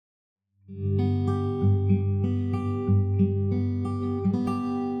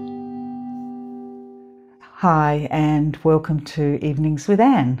Hi, and welcome to Evenings with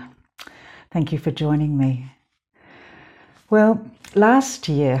Anne. Thank you for joining me. Well, last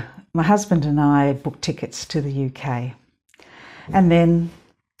year, my husband and I booked tickets to the UK, and then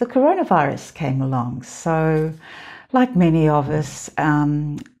the coronavirus came along. So, like many of us,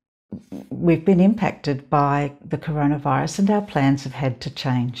 we've been impacted by the coronavirus, and our plans have had to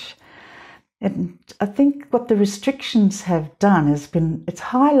change. And I think what the restrictions have done it's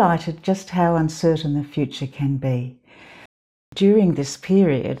highlighted just how uncertain the future can be. During this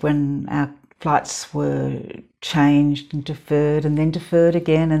period when our flights were changed and deferred and then deferred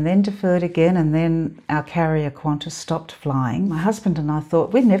again and then deferred again, and then our carrier Qantas stopped flying, my husband and I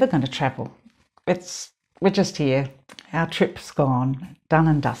thought, we're never going to travel. We're just here. Our trip's gone, done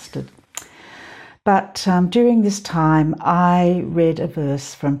and dusted. But during this time, I read a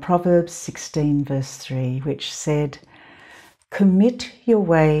verse from Proverbs 16, verse 3, which said, "Commit your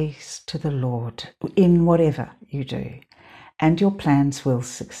ways to the Lord in whatever you do, and your plans will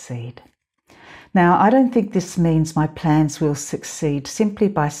succeed." Now, I don't think this means my plans will succeed simply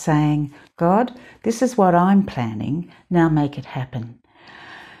by saying, "God, this is what I'm planning, now make it happen."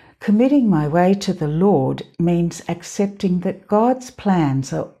 Committing my way to the Lord means accepting that God's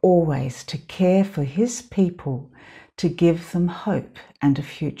plans are always to care for His people, to give them hope and a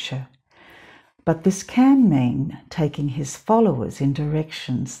future. But this can mean taking His followers in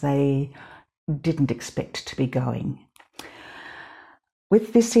directions they didn't expect to be going.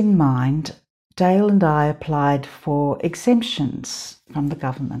 With this in mind, Dale and I applied for exemptions from the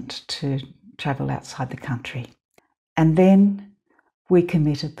government to travel outside the country. And then we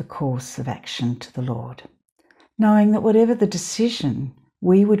committed the course of action to the Lord, knowing that whatever the decision,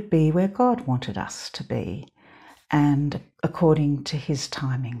 we would be where God wanted us to be, and according to His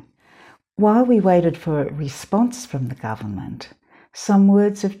timing. While we waited for a response from the government, some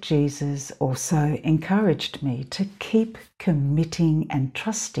words of Jesus also encouraged me to keep committing and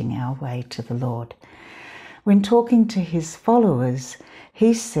trusting our way to the Lord. When talking to His followers,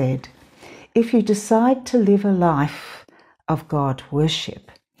 He said, "If you decide to live a life of God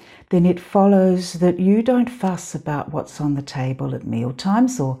worship, then it follows that you don't fuss about what's on the table at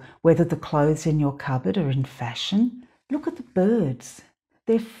mealtimes or whether the clothes in your cupboard are in fashion. Look at the birds.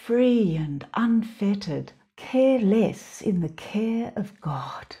 They're free and unfettered, careless in the care of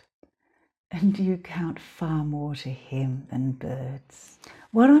God. And you count far more to Him than birds."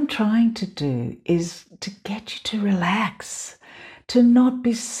 What I'm trying to do is to get you to relax, to not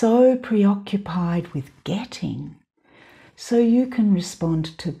be so preoccupied with getting, so you can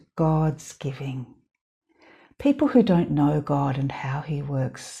respond to God's giving. People who don't know God and how He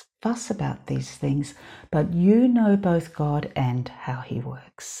works fuss about these things, but you know both God and how He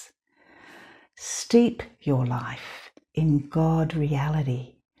works. Steep your life in God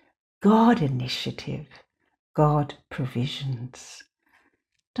reality, God initiative, God provisions.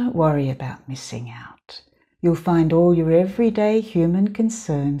 Don't worry about missing out. You'll find all your everyday human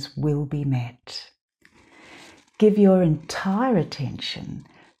concerns will be met. Give your entire attention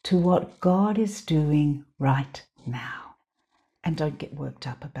to what God is doing right now. And don't get worked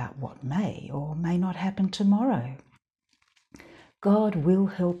up about what may or may not happen tomorrow. God will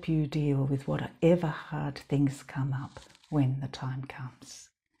help you deal with whatever hard things come up when the time comes.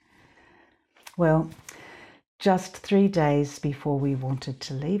 Well, just 3 days before we wanted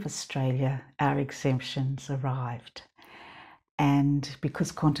to leave Australia, our exemptions arrived. And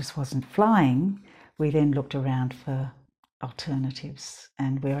because Qantas wasn't flying, we then looked around for alternatives,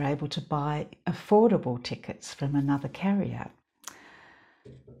 and we were able to buy affordable tickets from another carrier.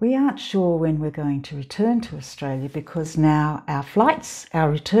 We aren't sure when we're going to return to Australia because now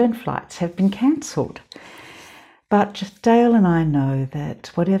our return flights have been cancelled. But Dale and I know that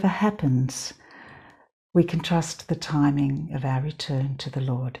whatever happens, we can trust the timing of our return to the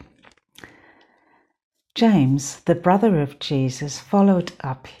Lord. James, the brother of Jesus, followed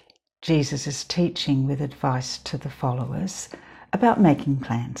up Jesus' teaching with advice to the followers about making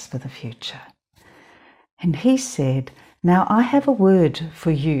plans for the future. And he said, "Now I have a word for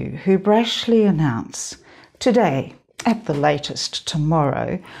you who brashly announce, 'Today, at the latest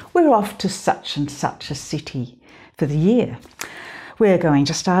tomorrow, we're off to such and such a city for the year. We're going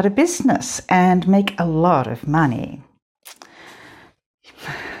to start a business and make a lot of money.'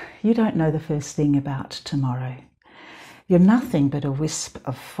 You don't know the first thing about tomorrow. You're nothing but a wisp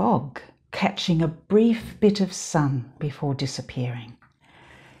of fog, catching a brief bit of sun before disappearing.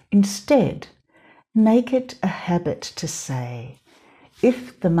 Instead, make it a habit to say,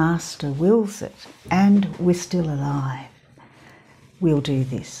 'If the Master wills it and we're still alive, we'll do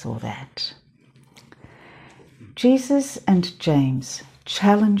this or that.'" Jesus and James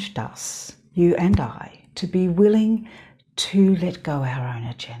challenged us, you and I, to be willing to let go our own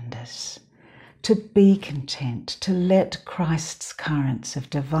agendas, to be content, to let Christ's currents of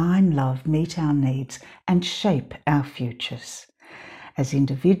divine love meet our needs and shape our futures as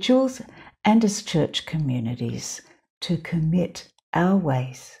individuals and as church communities, to commit our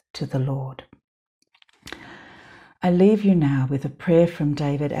ways to the Lord. I leave you now with a prayer from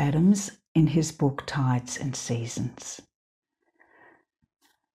David Adams in his book Tides and Seasons.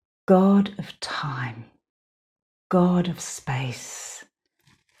 God of time, God of space,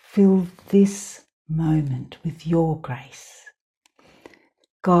 fill this moment with your grace.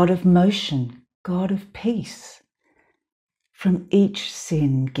 God of motion, God of peace, from each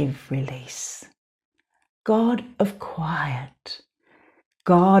sin give release. God of quiet,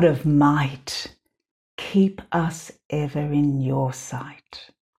 God of might, keep us ever in your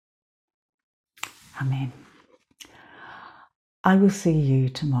sight. Amen. I will see you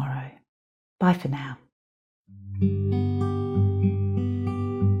tomorrow. Bye for now.